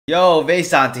Yo,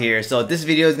 Vinson here. So this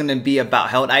video is going to be about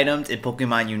health items in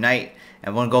Pokemon Unite,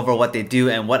 and we're going to go over what they do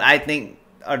and what I think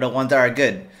are the ones that are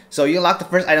good. So you unlock the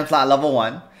first item slot level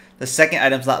 1, the second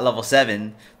item slot level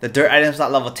 7, the dirt item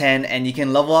slot level 10, and you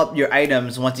can level up your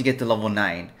items once you get to level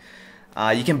 9.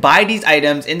 You can buy these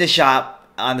items in the shop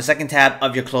on the second tab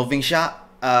of your clothing shop,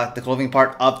 the clothing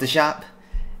part of the shop.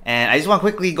 And I just want to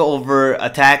quickly go over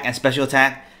attack and special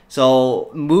attack. So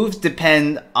moves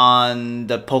depend on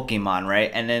the Pokemon,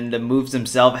 right? And then the moves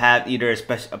themselves have either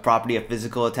a property of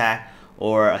physical attack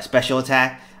or a special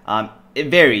attack. It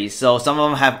varies. So some of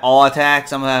them have all attack,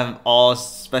 some of them have all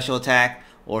special attack,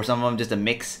 or some of them just a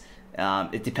mix.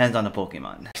 It depends on the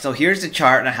Pokemon. So here's the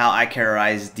chart on how I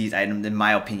characterize these items in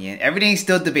my opinion. Everything's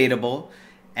still debatable,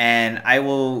 and I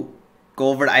will go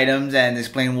over the items and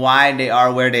explain why they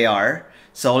are where they are.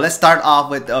 So let's start off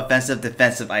with the offensive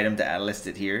defensive item that I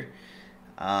listed here.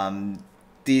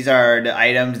 These are the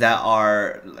items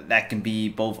that can be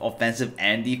both offensive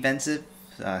and defensive,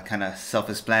 kind of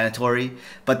self-explanatory.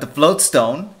 But the float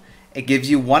stone, it gives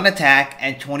you 1 attack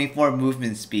and 24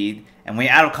 movement speed, and when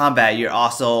you're out of combat you're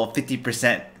also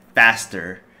 50%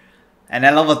 faster. And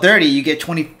at level 30 you get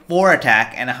 24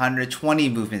 attack and 120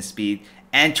 movement speed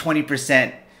and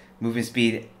 20% movement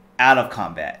speed out of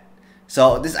combat.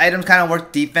 So this item kind of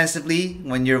works defensively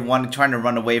when you're trying to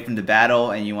run away from the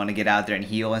battle and you want to get out there and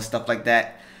heal and stuff like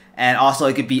that. And also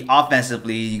it could be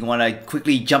offensively. You want to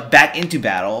quickly jump back into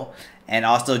battle and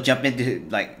also jump into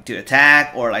to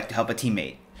attack or to help a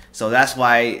teammate. So that's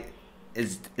why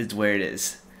it's where it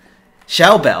is.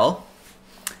 Shell Bell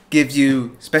gives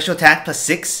you special attack plus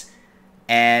 6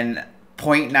 and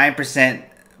 0.9%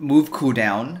 move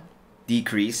cooldown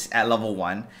decrease at level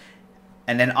 1.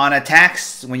 And then on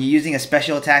attacks, when you're using a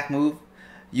special attack move,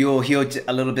 you'll heal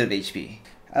a little bit of HP.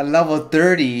 At level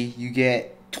 30, you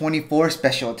get 24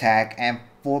 special attack and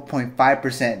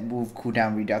 4.5% move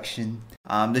cooldown reduction.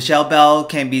 The Shell Bell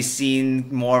can be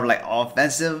seen more like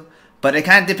offensive, but it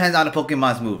kind of depends on the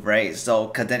Pokemon's move, right? So,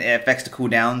 cause then it affects the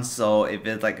cooldown. So if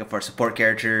it's for a support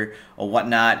character or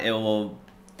whatnot, it will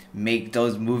make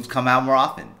those moves come out more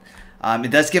often.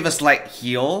 It does give a slight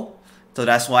heal, so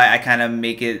that's why I kind of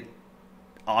make it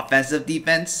offensive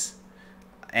defense.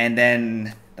 And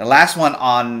then the last one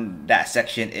on that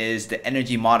section is the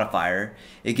energy modifier.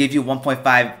 It gives you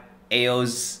 1.5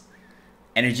 AO's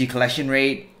energy collection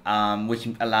rate, which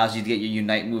allows you to get your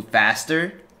Unite move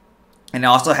faster. And it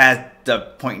also has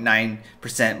the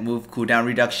 0.9% move cooldown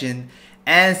reduction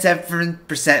and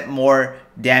 7% more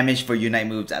damage for Unite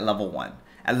moves at level 1.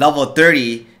 At level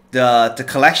 30, the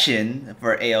collection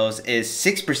for AO's is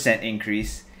 6%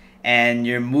 increase, and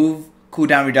your move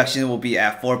cooldown reduction will be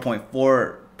at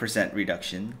 4.4%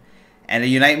 reduction, and the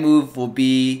Unite move will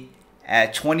be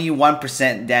at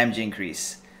 21% damage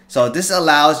increase. So this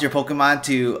allows your Pokemon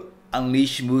to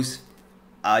unleash moves,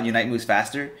 Unite moves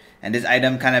faster, and this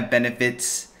item kind of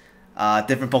benefits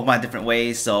different Pokemon different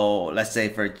ways. So let's say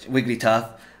for Wigglytuff,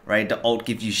 right, the ult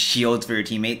gives you shields for your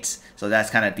teammates, so that's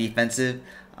kind of defensive.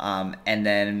 And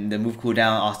then the move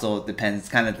cooldown also depends,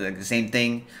 kind of the same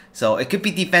thing. So it could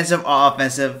be defensive or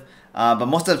offensive. But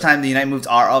most of the time the Unite moves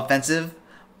are offensive,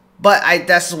 but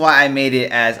that's why I made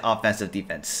it as offensive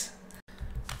defense.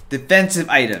 Defensive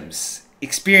items.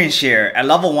 Experience share. At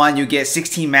level 1 you get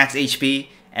 16 max HP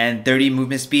and 30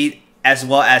 movement speed, as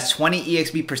well as 20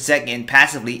 EXP per second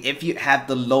passively if you have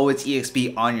the lowest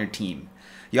EXP on your team.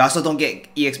 You also don't get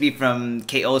EXP from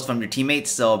KOs from your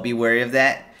teammates, so be wary of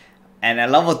that. And at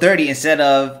level 30, instead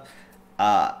of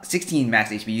 16 max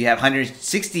HP, you have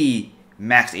 160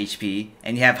 max HP,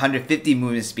 and you have 150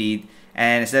 movement speed,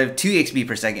 and instead of 2 EXP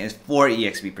per second, it's 4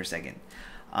 EXP per second.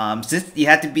 Since you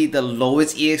have to be the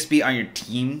lowest EXP on your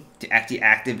team to actually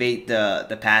activate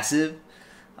the passive,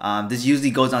 this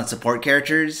usually goes on support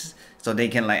characters, so they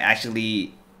can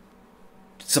actually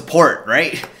support,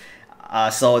 right?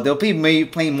 So they'll be maybe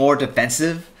playing more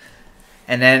defensive,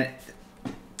 and then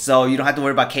so you don't have to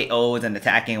worry about KOs and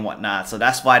attacking and whatnot. So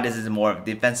that's why this is more of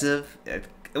defensive.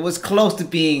 It was close to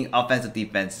being offensive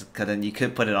defense, because then you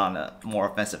could put it on a more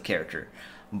offensive character.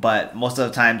 But most of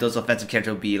the time, those offensive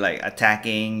characters will be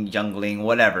attacking, jungling,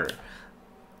 whatever.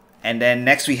 And then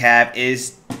next we have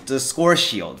is the Score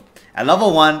Shield. At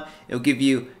level 1, it will give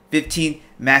you 15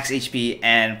 max HP,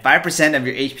 and 5% of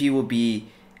your HP will be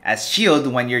as shield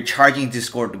when you're charging to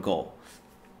score the goal.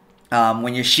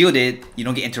 When you're shielded, you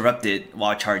don't get interrupted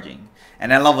while charging.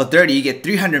 And at level 30, you get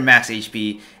 300 max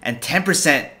HP, and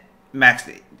 10% max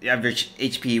average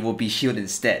HP will be shielded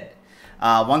instead.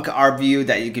 One could argue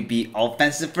that you could be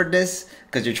offensive for this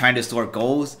because you're trying to score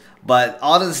goals, but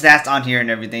all of the stats on here and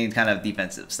everything is kind of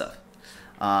defensive stuff.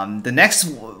 The next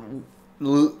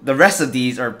the rest of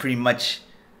these are pretty much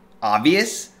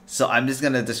obvious, so I'm just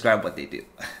gonna describe what they do.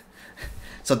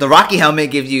 So the Rocky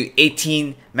Helmet gives you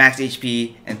 18 max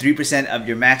HP, and 3% of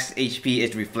your max HP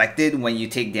is reflected when you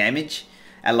take damage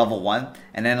at level 1.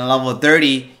 And then at level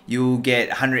 30, you get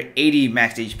 180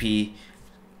 max HP,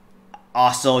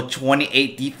 also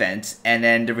 28 defense, and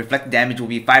then the reflected damage will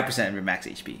be 5% of your max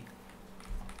HP.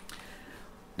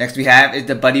 Next we have is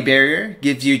the Buddy Barrier.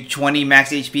 Gives you 20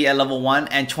 max HP at level 1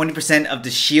 and 20% of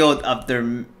the shield of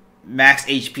the max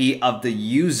HP of the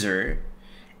user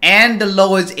and the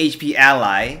lowest HP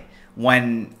ally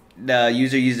when the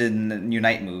user uses the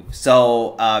Unite move.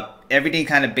 So everything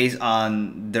kind of based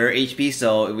on their HP.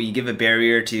 So when you give a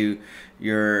barrier to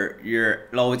your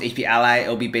lowest HP ally,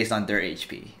 it'll be based on their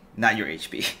HP, not your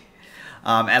HP.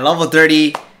 At level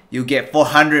 30, you get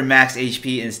 400 max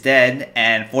HP instead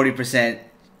and 40%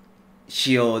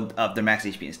 shield of the max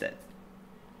HP instead.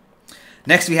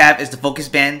 Next we have is the Focus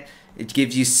Band. It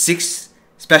gives you 6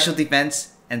 special defense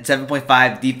and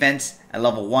 7.5 defense at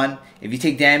level 1. If you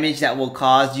take damage that will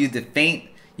cause you to faint,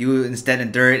 you will instead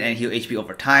endure it and heal HP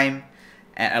over time.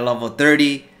 And at level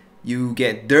 30, you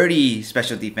get 30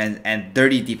 special defense and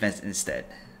 30 defense instead.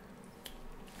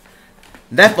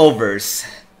 Leftovers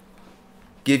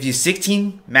gives you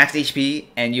 16 max HP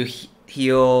and you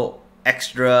heal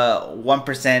extra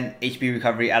 1% HP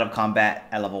recovery out of combat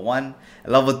at level 1.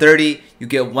 At level 30, you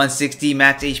get 160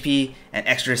 max HP and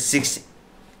extra 6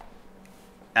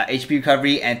 HP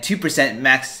recovery and 2%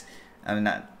 max,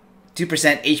 2%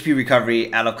 HP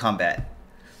recovery out of combat.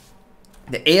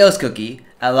 The AOS cookie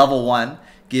at level 1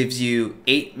 gives you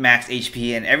 8 max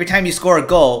HP, and every time you score a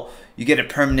goal, you get a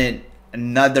permanent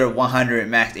another 100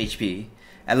 max HP.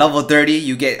 At level 30,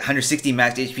 you get 160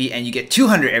 max HP, and you get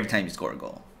 200 every time you score a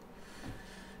goal.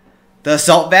 The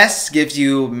Assault Vest gives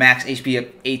you max HP of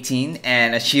 18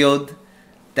 and a shield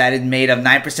that is made of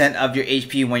 9% of your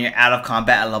HP when you're out of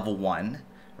combat at level 1.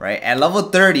 Right? At level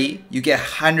 30, you get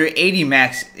 180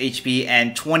 max HP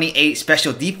and 28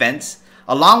 special defense,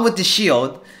 along with the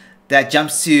shield that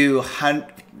jumps to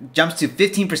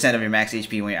 15% of your max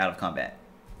HP when you're out of combat.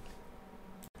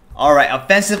 Alright,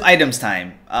 offensive items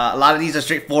time. A lot of these are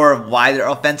straightforward why they're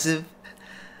offensive.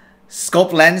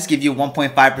 Scope Lens give you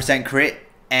 1.5% crit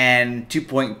and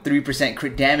 2.3%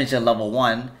 crit damage at level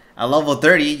 1. At level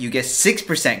 30, you get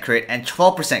 6% crit and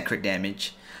 12% crit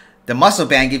damage. The Muscle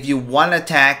Band gives you 1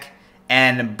 attack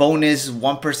and bonus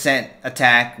 1%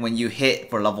 attack when you hit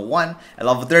for level 1. At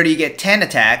level 30, you get 10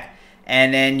 attack,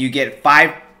 and then you get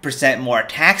 5% more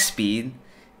attack speed,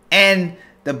 and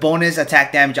the bonus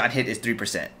attack damage on hit is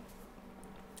 3%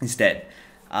 instead.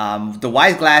 The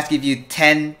Wise Glass gives you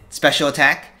 10 special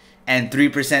attack and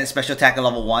 3% special attack at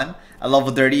level 1. At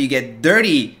level 30, you get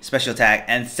 30 special attack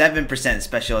and 7%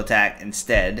 special attack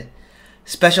instead.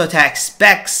 Special attack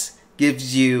Specs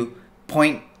gives you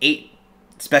 0.8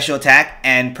 special attack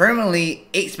and permanently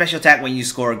 8 special attack when you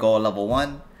score a goal at level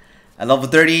 1. At level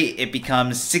 30, it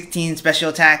becomes 16 special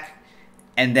attack,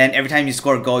 and then every time you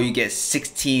score a goal, you get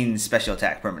 16 special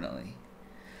attack permanently.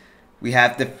 We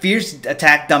have the Fierce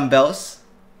Attack Dumbbells.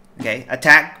 Okay,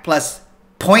 attack plus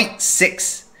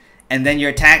 0.6, and then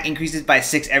your attack increases by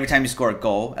 6 every time you score a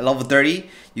goal. At level 30,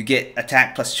 you get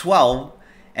attack plus 12,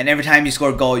 and every time you score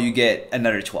a goal, you get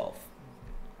another 12.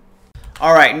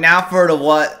 Alright, now for the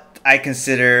what I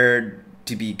consider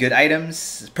to be good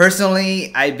items.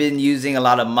 Personally, I've been using a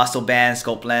lot of Muscle Band,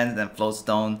 Scope Lens, and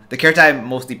Floatstone. The character I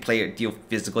mostly play deal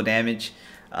physical damage.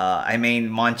 I main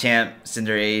Machamp,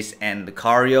 Cinderace, and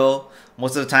Lucario.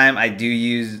 Most of the time, I do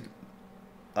use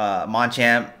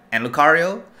Machamp and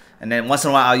Lucario, and then once in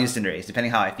a while, I'll use Cinderace,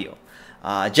 depending how I feel.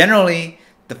 Generally,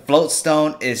 the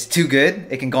Floatstone is too good.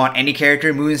 It can go on any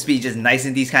character. Movement speed is just nice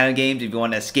in these kind of games. If you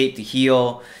want to escape to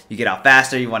heal, you get out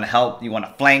faster. You want to help, you want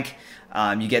to flank,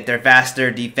 you get there faster,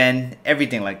 defend,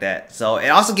 everything like that. So it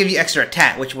also gives you extra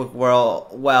attack, which work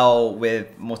well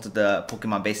with most of the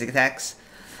Pokemon basic attacks.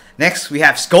 Next, we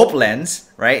have Scope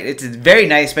Lens, right? It's very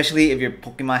nice, especially if your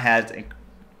Pokemon has a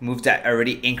move that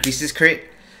already increases crit.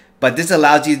 But this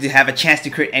allows you to have a chance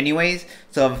to crit anyways.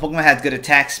 So if a Pokemon has good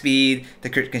attack speed, the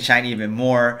crit can shine even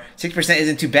more. 6%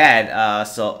 isn't too bad.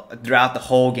 So throughout the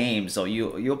whole game, so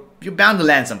you're bound to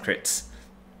land some crits.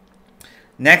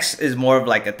 Next is more of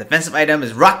like a defensive item.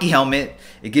 Is Rocky Helmet.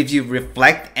 It gives you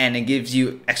Reflect and it gives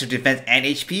you extra defense and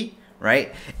HP.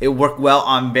 Right? It worked well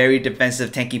on very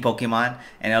defensive tanky Pokemon,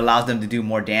 and it allows them to do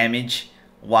more damage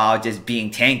while just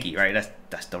being tanky. Right?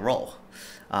 That's the role.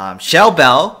 Shell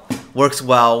Bell works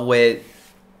well with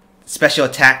special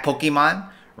attack Pokemon,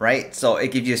 right? So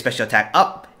it gives you a special attack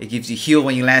up. It gives you heal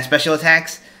when you land special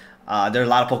attacks. There are a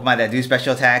lot of Pokemon that do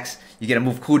special attacks. You get a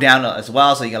move cooldown as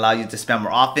well, so you can allow you to spam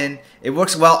more often. It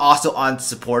works well also on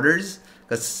supporters,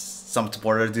 because some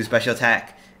supporters do special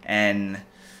attack, and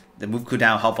the move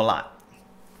cooldown help a lot.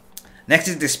 Next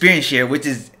is the experience share, which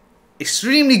is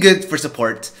extremely good for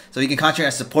support. So you can concentrate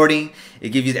on supporting. It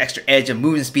gives you the extra edge of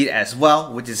movement speed as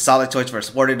well, which is a solid choice for a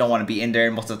supporter. Don't want to be in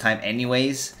there most of the time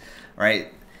anyways,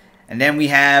 right? And then we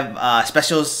have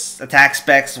special attack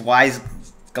specs, wise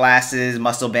glasses,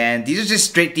 muscle band. These are just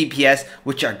straight DPS,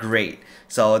 which are great.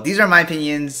 So these are my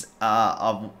opinions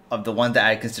of the ones that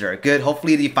I consider good.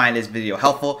 Hopefully you find this video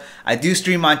helpful. I do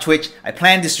stream on Twitch. I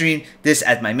plan to stream this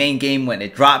as my main game when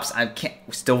it drops. I'm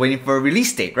still waiting for a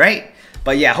release date, right?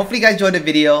 But yeah, hopefully you guys enjoyed the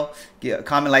video.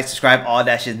 Comment, like, subscribe, all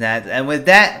that shit and that. And with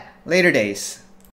that, later days.